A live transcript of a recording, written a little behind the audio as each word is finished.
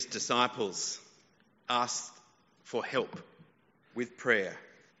Disciples asked for help with prayer.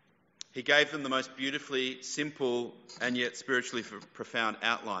 He gave them the most beautifully simple and yet spiritually profound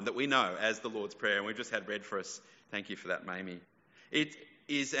outline that we know as the Lord's Prayer, and we've just had read for us. Thank you for that, Mamie. It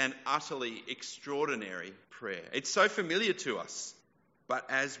is an utterly extraordinary prayer. It's so familiar to us, but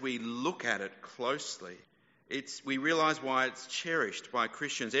as we look at it closely, we realise why it's cherished by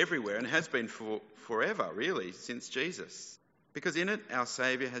Christians everywhere and has been for forever, really, since Jesus. Because in it, our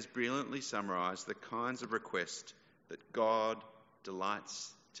Saviour has brilliantly summarised the kinds of requests that God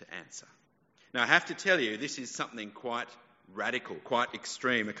delights to answer. Now, I have to tell you, this is something quite radical, quite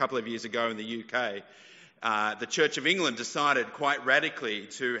extreme. A couple of years ago in the UK, the Church of England decided quite radically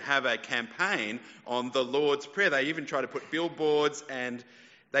to have a campaign on the Lord's Prayer. They even tried to put billboards and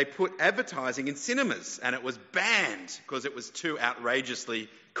they put advertising in cinemas, and it was banned because it was too outrageously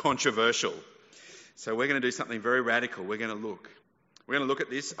controversial. So we're going to do something very radical. We're going to look at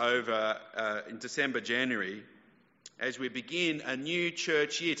this over in December, January, as we begin a new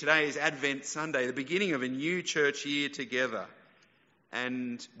church year. Today is Advent Sunday, the beginning of a new church year together.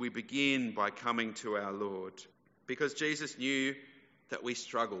 And we begin by coming to our Lord, because Jesus knew that we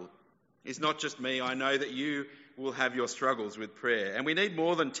struggled. It's not just me. I know that you will have your struggles with prayer. And we need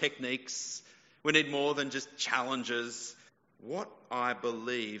more than techniques. We need more than just challenges. What I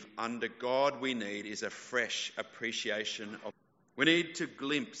believe under God we need is a fresh appreciation of. We need to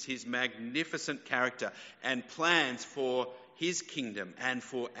glimpse his magnificent character and plans for his kingdom and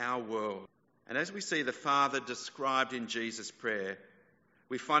for our world. And as we see the Father described in Jesus' prayer,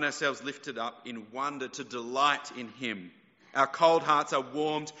 we find ourselves lifted up in wonder to delight in him. Our cold hearts are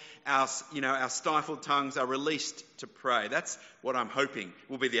warmed, our stifled tongues are released to pray. That's what I'm hoping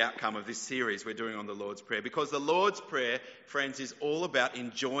will be the outcome of this series we're doing on the Lord's Prayer. Because the Lord's Prayer, friends, is all about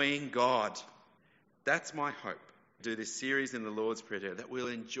enjoying God. That's my hope. Do this series in the Lord's Prayer, that we'll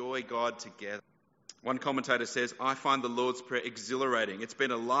enjoy God together. One commentator says, I find the Lord's Prayer exhilarating. It's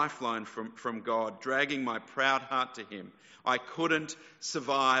been a lifeline from God, dragging my proud heart to him. I couldn't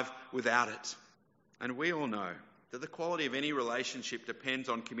survive without it. And we all know that the quality of any relationship depends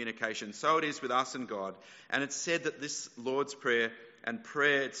on communication. So it is with us and God. And it's said that this Lord's Prayer and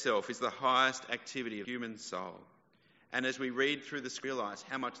prayer itself is the highest activity of the human soul. And as we read through this, realise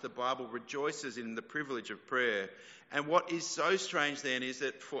how much the Bible rejoices in the privilege of prayer. And what is so strange then is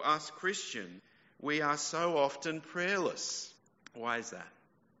that for us Christians, we are so often prayerless. Why is that?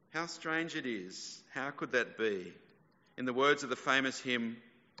 How strange it is. How could that be? In the words of the famous hymn,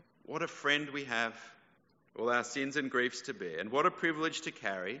 what a friend we have, all our sins and griefs to bear, and what a privilege to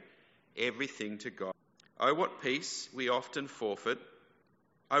carry everything to God. Oh, what peace we often forfeit.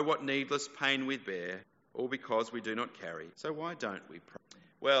 Oh, what needless pain we bear, all because we do not carry. So why don't we pray?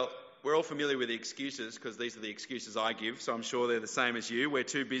 Well, we're all familiar with the excuses, because these are the excuses I give, so I'm sure they're the same as you. We're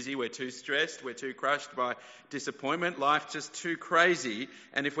too busy, we're too stressed, we're too crushed by disappointment, life's just too crazy.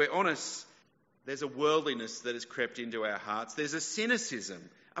 And if we're honest, there's a worldliness that has crept into our hearts. There's a cynicism.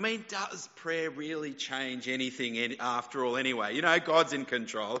 I mean, does prayer really change anything after all anyway? You know, God's in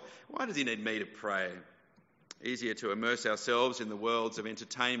control. Why does he need me to pray? Easier to immerse ourselves in the worlds of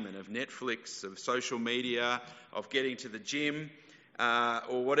entertainment, of Netflix, of social media, of getting to the gym,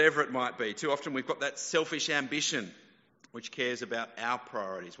 or whatever it might be. Too often we've got that selfish ambition which cares about our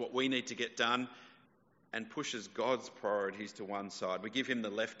priorities, what we need to get done, and pushes God's priorities to one side. We give him the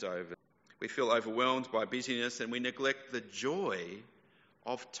leftover. We feel overwhelmed by busyness and we neglect the joy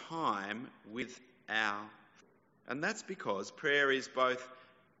of time with and that's because prayer is both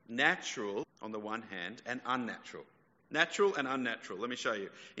natural on the one hand and unnatural. Natural and unnatural. Let me show you.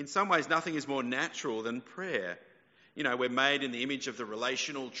 In some ways, nothing is more natural than prayer. You know, we're made in the image of the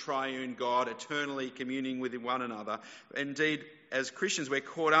relational triune God, eternally communing with one another. Indeed, as Christians, we're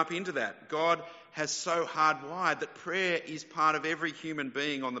caught up into that. God has so hardwired that prayer is part of every human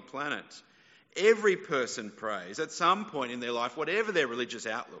being on the planet. Every person prays at some point in their life, whatever their religious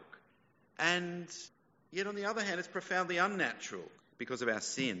outlook. And yet, on the other hand, it's profoundly unnatural because of our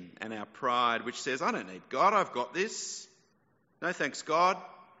sin and our pride, which says, I don't need God, I've got this. No thanks, God,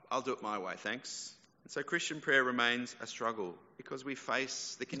 I'll do it my way, thanks. And so Christian prayer remains a struggle because we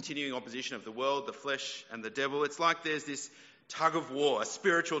face the continuing opposition of the world, the flesh and the devil. It's like there's this tug of war, a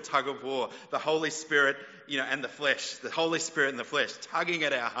spiritual tug of war, the Holy Spirit, and the flesh, the Holy Spirit and the flesh tugging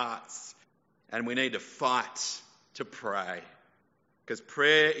at our hearts. And we need to fight to pray, because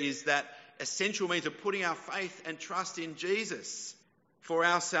prayer is that essential means of putting our faith and trust in Jesus for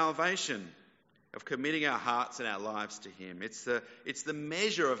our salvation, of committing our hearts and our lives to him. It's the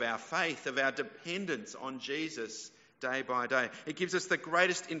measure of our faith, of our dependence on Jesus day by day. It gives us the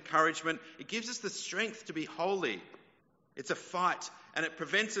greatest encouragement. It gives us the strength to be holy. It's a fight and it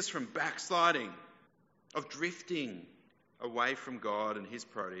prevents us from backsliding, of drifting away from God and his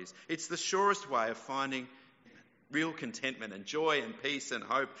priorities. It's the surest way of finding real contentment and joy and peace and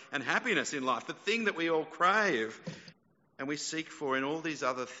hope and happiness in life, the thing that we all crave and we seek for in all these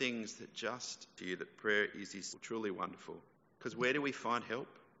other things that just to you that prayer is truly wonderful. Because where do we find help?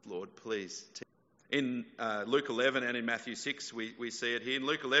 Lord, please. In Luke 11 and in Matthew 6, we see it here. In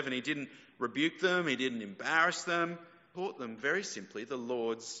Luke 11, he didn't rebuke them, he didn't embarrass them, he taught them very simply the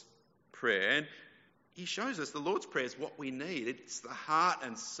Lord's Prayer. And he shows us the Lord's Prayer is what we need. It's the heart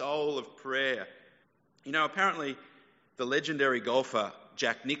and soul of prayer. You know, apparently the legendary golfer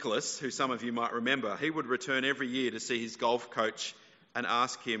Jack Nicklaus, who some of you might remember, he would return every year to see his golf coach and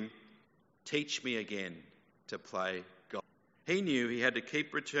ask him, "Teach me again to play golf." He knew he had to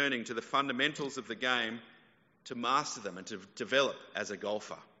keep returning to the fundamentals of the game to master them and to develop as a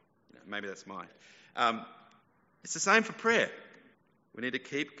golfer. You know, maybe that's mine. It's the same for prayer. We need to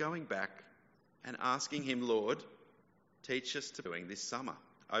keep going back and asking him, Lord, teach us to doing this summer.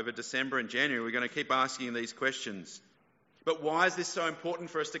 Over December and January, we're going to keep asking these questions. But why is this so important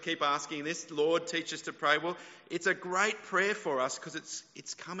for us to keep asking this? Lord, teach us to pray. Well, it's a great prayer for us because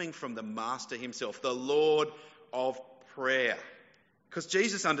it's coming from the Master himself, the Lord of prayer. Because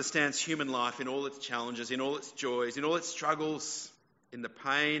Jesus understands human life in all its challenges, in all its joys, in all its struggles, in the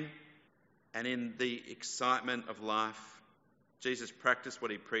pain and in the excitement of life. Jesus practiced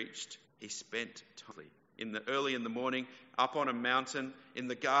what he preached. He spent time early in the morning, up on a mountain, in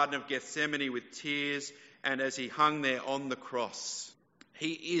the Garden of Gethsemane with tears, and as he hung there on the cross.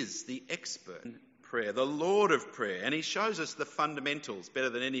 He is the expert in prayer, the Lord of prayer, and he shows us the fundamentals better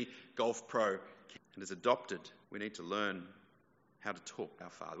than any golf pro. And as adopted, we need to learn how to talk to our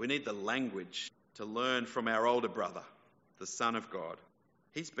Father. We need the language to learn from our older brother, the Son of God.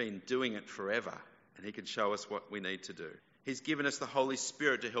 He's been doing it forever, and he can show us what we need to do. He's given us the Holy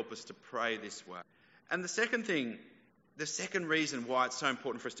Spirit to help us to pray this way. And the second reason why it's so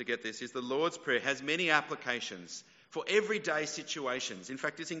important for us to get this is the Lord's Prayer has many applications for everyday situations. In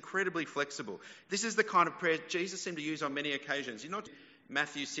fact, it's incredibly flexible. This is the kind of prayer Jesus seemed to use on many occasions. You're not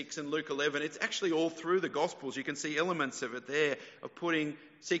Matthew 6 and Luke 11. It's actually all through the Gospels. You can see elements of it there, of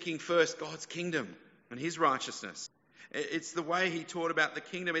seeking first God's kingdom and his righteousness. It's the way he taught about the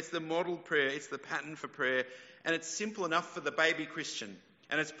kingdom. It's the model prayer. It's the pattern for prayer. And it's simple enough for the baby Christian.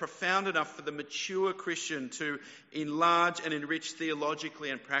 And it's profound enough for the mature Christian to enlarge and enrich theologically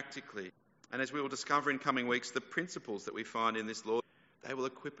and practically. And as we will discover in coming weeks, the principles that we find in this Lord, they will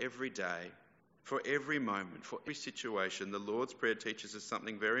equip every day, for every moment, for every situation. The Lord's Prayer teaches us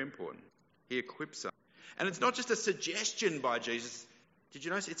something very important. He equips us. And it's not just a suggestion by Jesus. Did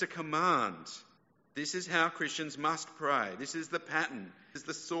you notice? It's a command. This is how Christians must pray. This is the pattern. This is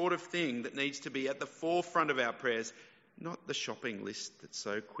the sort of thing that needs to be at the forefront of our prayers, not the shopping list that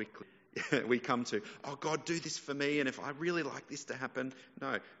so quickly we come to. Oh, God, do this for me, and if I really like this to happen.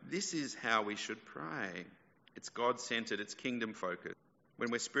 No, this is how we should pray. It's God-centered, it's kingdom-focused.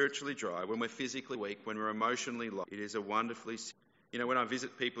 When we're spiritually dry, when we're physically weak, when we're emotionally low, it is a wonderfully... You know, when I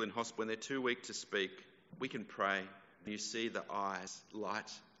visit people in hospital, when they're too weak to speak, we can pray. And you see the eyes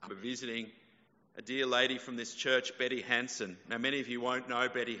light. We're visiting a dear lady from this church, Betty Hansen. Now, many of you won't know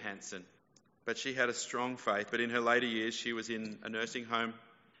Betty Hansen, but she had a strong faith. But in her later years, she was in a nursing home.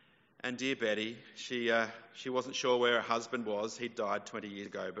 And dear Betty, she wasn't sure where her husband was. He'd died 20 years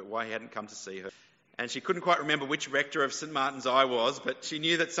ago, but why he hadn't come to see her. And she couldn't quite remember which rector of St Martin's I was, but she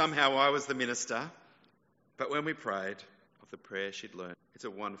knew that somehow I was the minister. But when we prayed of the prayer she'd learned, it's a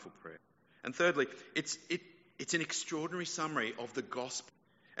wonderful prayer. And thirdly, it's an extraordinary summary of the gospel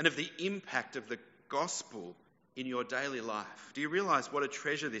and of the impact of the gospel in your daily life. Do you realise what a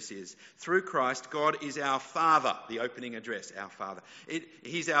treasure this is? Through Christ, God is our Father, the opening address, our Father.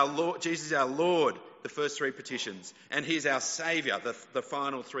 He's our Lord, Jesus is our Lord, the first three petitions, and He's our Saviour, the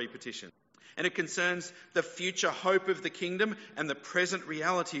final three petitions. And it concerns the future hope of the kingdom and the present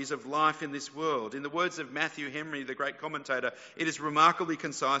realities of life in this world. In the words of Matthew Henry, the great commentator, it is remarkably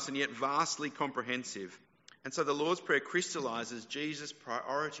concise and yet vastly comprehensive. And so the Lord's Prayer crystallises Jesus'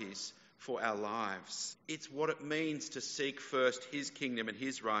 priorities for our lives. It's what it means to seek first His kingdom and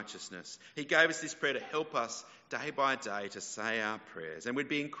His righteousness. He gave us this prayer to help us day by day to say our prayers. And we'd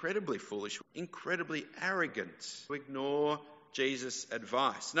be incredibly foolish, incredibly arrogant to ignore Jesus'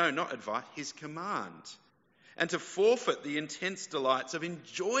 advice. No, not advice, His command. And to forfeit the intense delights of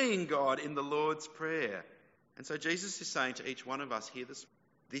enjoying God in the Lord's Prayer. And so Jesus is saying to each one of us here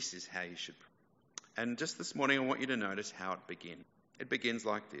this is how you should pray. And just this morning I want you to notice how it begins. It begins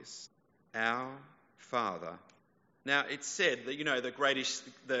like this. Our Father. Now it's said that,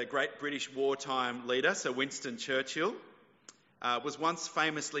 the great British wartime leader, Sir Winston Churchill, was once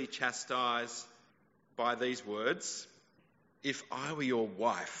famously chastised by these words: "If I were your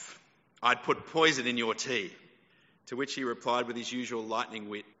wife, I'd put poison in your tea." To which he replied with his usual lightning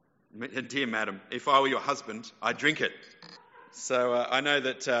wit, "Dear madam, if I were your husband, I'd drink it." So I know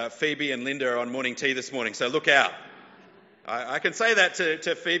that Phoebe and Linda are on morning tea this morning, so look out. I can say that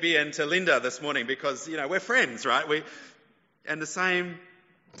to Phoebe and to Linda this morning because, we're friends, right? And the same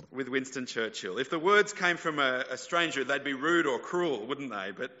with Winston Churchill. If the words came from a stranger, they'd be rude or cruel, wouldn't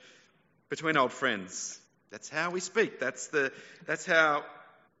they? But between old friends, that's how we speak. That's the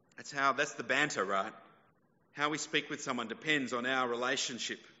banter, right? How we speak with someone depends on our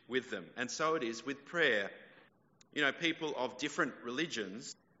relationship with them. And so it is with prayer. People of different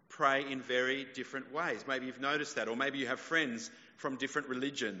religions pray in very different ways. Maybe you've noticed that, or maybe you have friends from different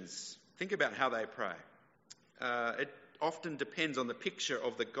religions. Think about how they pray. It often depends on the picture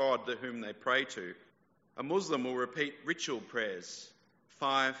of the God to whom they pray to. A Muslim will repeat ritual prayers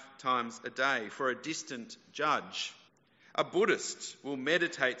 5 times a day for a distant judge. A Buddhist will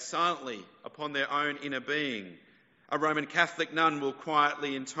meditate silently upon their own inner being. A Roman Catholic nun will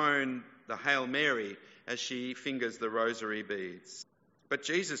quietly intone the Hail Mary as she fingers the rosary beads. But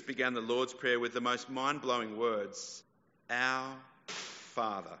Jesus began the Lord's Prayer with the most mind-blowing words: "Our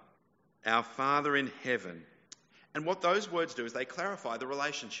Father, our Father in heaven." And what those words do is they clarify the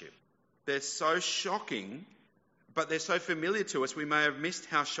relationship. They're so shocking, but they're so familiar to us, we may have missed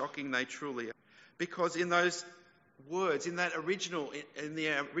how shocking they truly are. Because in those words, in the original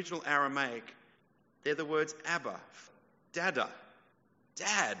Aramaic, they're the words Abba, Dada,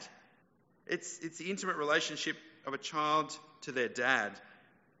 Dad. It's the intimate relationship of a child to their dad.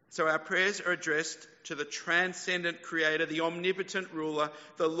 So our prayers are addressed to the transcendent creator, the omnipotent ruler,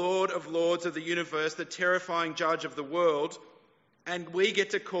 the Lord of lords of the universe, the terrifying judge of the world, and we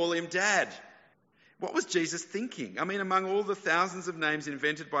get to call him Dad. What was Jesus thinking? Among all the thousands of names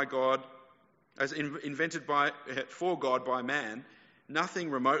invented for God by man,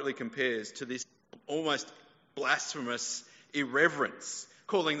 nothing remotely compares to this almost blasphemous irreverence,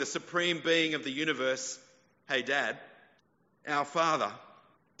 calling the supreme being of the universe, "Hey Dad," our Father.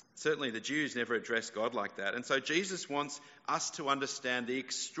 Certainly the Jews never addressed God like that. And so Jesus wants us to understand the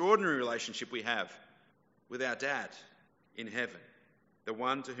extraordinary relationship we have with our Dad in heaven, the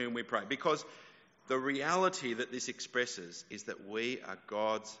one to whom we pray. Because the reality that this expresses is that we are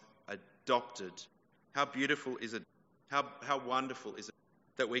God's adopted. How beautiful is it? How wonderful is it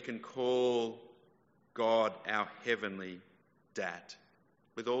that we can call God our heavenly Dad,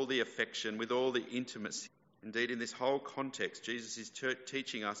 with all the affection, with all the intimacy. Indeed, in this whole context, Jesus is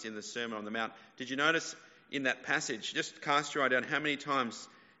teaching us in the Sermon on the Mount. Did you notice in that passage, just cast your eye down, how many times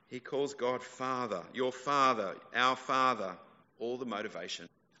he calls God Father, your Father, our Father, all the motivation.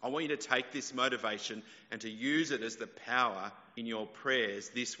 I want you to take this motivation and to use it as the power in your prayers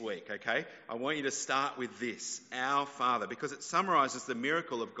this week, okay? I want you to start with this, our Father, because it summarises the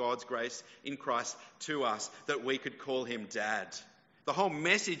miracle of God's grace in Christ to us, that we could call him Dad. The whole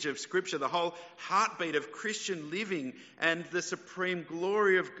message of Scripture, the whole heartbeat of Christian living and the supreme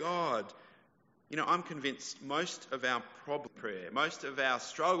glory of God. I'm convinced most of our problem prayer, most of our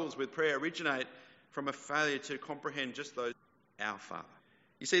struggles with prayer originate from a failure to comprehend just those, our Father.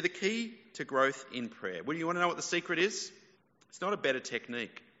 You see, the key to growth in prayer, well, you want to know what the secret is? It's not a better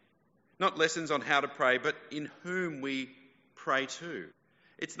technique, not lessons on how to pray, but in whom we pray to.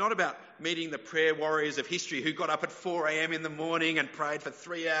 It's not about meeting the prayer warriors of history who got up at 4 a.m. in the morning and prayed for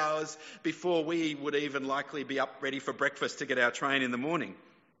 3 hours before we would even likely be up ready for breakfast to get our train in the morning.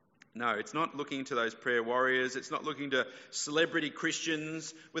 No, it's not looking to those prayer warriors. It's not looking to celebrity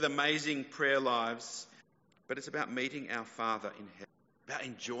Christians with amazing prayer lives. But it's about meeting our Father in heaven, about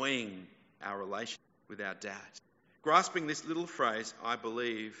enjoying our relationship with our Dad. Grasping this little phrase, I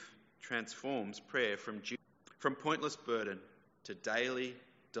believe, transforms prayer from pointless burden to daily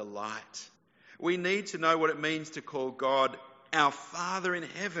delight. We need to know what it means to call God our Father in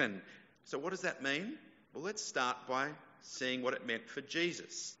heaven. So what does that mean? Well, let's start by seeing what it meant for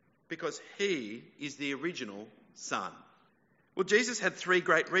Jesus, because he is the original Son. Well, Jesus had 3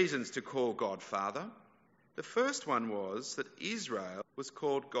 great reasons to call God Father. The first one was that Israel was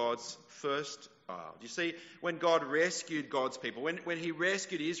called God's first child. You see, when God rescued God's people, when he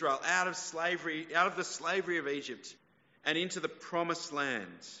rescued Israel out of the slavery of Egypt and into the promised land,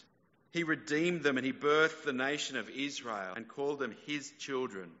 he redeemed them and he birthed the nation of Israel and called them his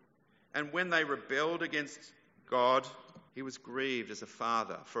children. And when they rebelled against God, he was grieved as a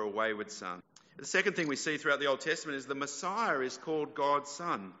father for a wayward son. The second thing we see throughout the Old Testament is the Messiah is called God's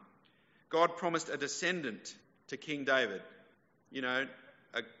son. God promised a descendant to King David.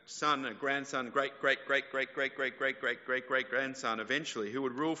 a son, a grandson, great-great-great-great-great-great-great-great-great-great-grandson eventually, who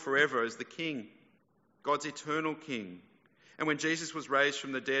would rule forever as the king, God's eternal king. And when Jesus was raised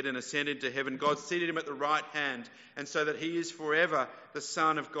from the dead and ascended to heaven, God seated him at the right hand, and so that he is forever the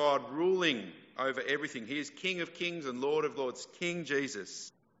Son of God, ruling over everything. He is King of kings and Lord of lords, King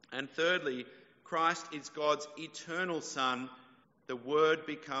Jesus. And thirdly, Christ is God's eternal Son, the Word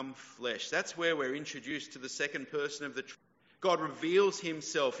become flesh. That's where we're introduced to the second person of the Trinity. God reveals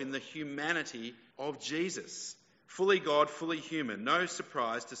himself in the humanity of Jesus. Fully God, fully human. No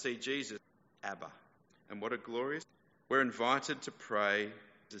surprise to see Jesus, Abba. And what a glorious... We're invited to pray,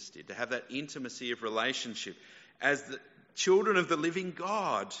 Jesus did, to have that intimacy of relationship as the children of the living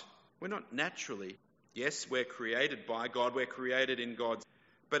God. We're not naturally. Yes, we're created by God. We're created in God's.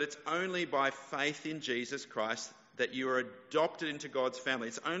 But it's only by faith in Jesus Christ that you are adopted into God's family.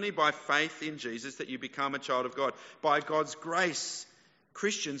 It's only by faith in Jesus that you become a child of God. By God's grace,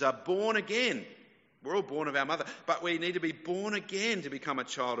 Christians are born again. We're all born of our mother, but we need to be born again to become a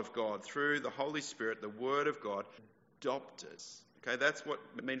child of God through the Holy Spirit, the Word of God. Adopt us. Okay, that's what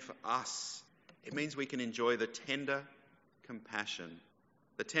it means for us. It means we can enjoy the tender compassion,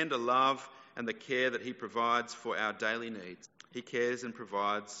 the tender love and the care that he provides for our daily needs. He cares and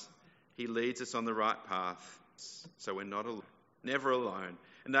provides. He leads us on the right path, so we're not alone, never alone,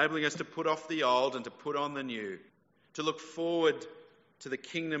 enabling us to put off the old and to put on the new, to look forward to the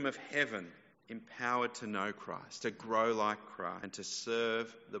kingdom of heaven, empowered to know Christ, to grow like Christ, and to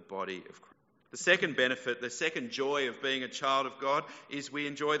serve the body of Christ. The second benefit, the second joy of being a child of God is we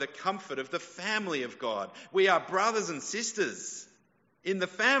enjoy the comfort of the family of God. We are brothers and sisters in the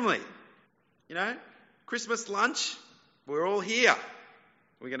family. You know, Christmas lunch, we're all here.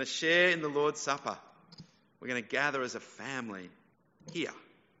 We're going to share in the Lord's Supper. We're going to gather as a family here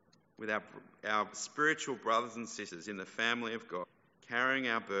with our spiritual brothers and sisters in the family of God, carrying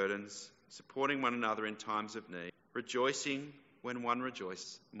our burdens, supporting one another in times of need, rejoicing when one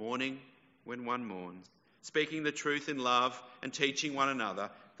rejoices, mourning when one mourns, speaking the truth in love and teaching one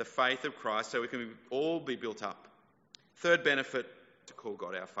another the faith of Christ so we can all be built up. Third benefit to call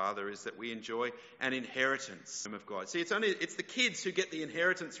God our Father is that we enjoy an inheritance of God. See, it's the kids who get the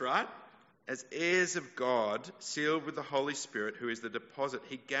inheritance, right? As heirs of God, sealed with the Holy Spirit, who is the deposit,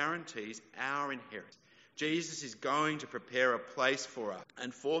 he guarantees our inheritance. Jesus is going to prepare a place for us.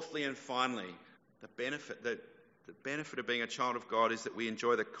 And fourthly and finally, the benefit of being a child of God is that we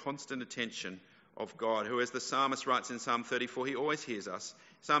enjoy the constant attention of God, who, as the psalmist writes in Psalm 34, he always hears us.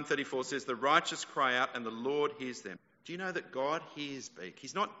 Psalm 34 says, "The righteous cry out and the Lord hears them." Do you know that God hears speak?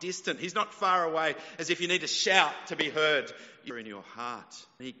 He's not distant. He's not far away as if you need to shout to be heard. You're in your heart.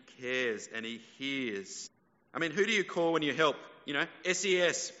 He cares and he hears. I mean, who do you call when you help? You know,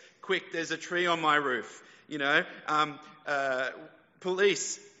 SES, quick, there's a tree on my roof. You know,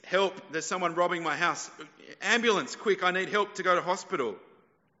 police, help, there's someone robbing my house. Ambulance, quick, I need help to go to hospital.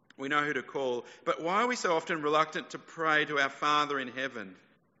 We know who to call. But why are we so often reluctant to pray to our Father in heaven?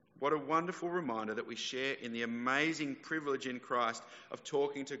 What a wonderful reminder that we share in the amazing privilege in Christ of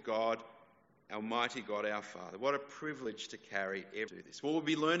talking to God, Almighty God, our Father. What a privilege to carry do this. Well, we'll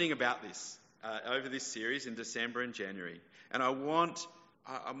be learning about this over this series in December and January. And I want,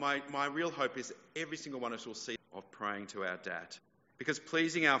 my real hope is that every single one of us will see of praying to our Dad. Because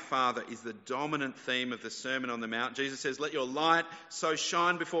pleasing our Father is the dominant theme of the Sermon on the Mount. Jesus says, "Let your light so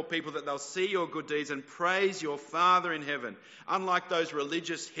shine before people that they'll see your good deeds and praise your Father in heaven." Unlike those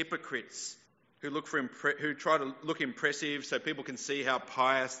religious hypocrites who try to look impressive so people can see how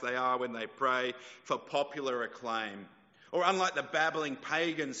pious they are when they pray for popular acclaim. Or unlike the babbling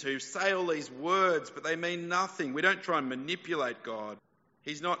pagans who say all these words but they mean nothing. We don't try and manipulate God.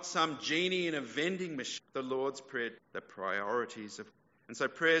 He's not some genie in a vending machine. The Lord's Prayer, the priorities of... And so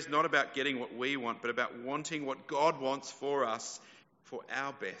prayer is not about getting what we want, but about wanting what God wants for us, for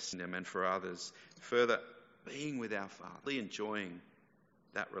our best and for others. Further, being with our Father, enjoying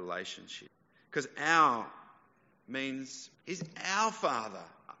that relationship. Because our means He's our Father.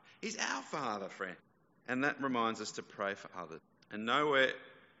 He's our Father, friend. And that reminds us to pray for others. And nowhere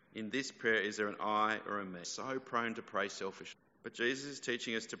in this prayer is there an I or a me. So prone to pray selfishly. But Jesus is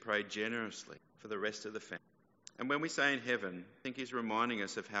teaching us to pray generously for the rest of the family. And when we say in heaven, I think he's reminding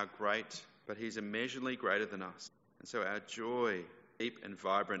us of how great, but he's immeasurably greater than us. And so our joy, deep and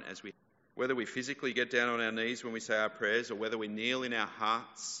vibrant as whether we physically get down on our knees when we say our prayers or whether we kneel in our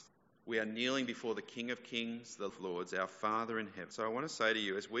hearts, we are kneeling before the King of Kings, the Lords, our Father in heaven. So I want to say to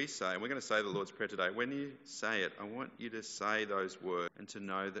you, as we say, and we're going to say the Lord's Prayer today, when you say it, I want you to say those words and to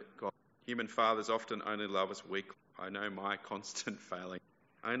know that God, human fathers often only love us weakly. I know my constant failing.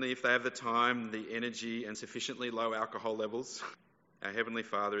 Only if they have the time, the energy, and sufficiently low alcohol levels. Our Heavenly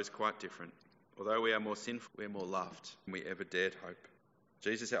Father is quite different. Although we are more sinful, we are more loved than we ever dared hope.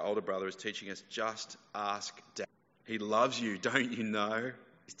 Jesus, our older brother, is teaching us, just ask Dad. He loves you, don't you know?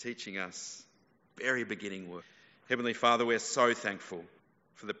 He's teaching us very beginning work. Heavenly Father, we're so thankful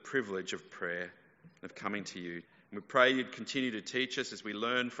for the privilege of prayer, of coming to you. And we pray you'd continue to teach us as we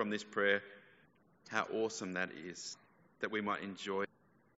learn from this prayer how awesome that is, that we might enjoy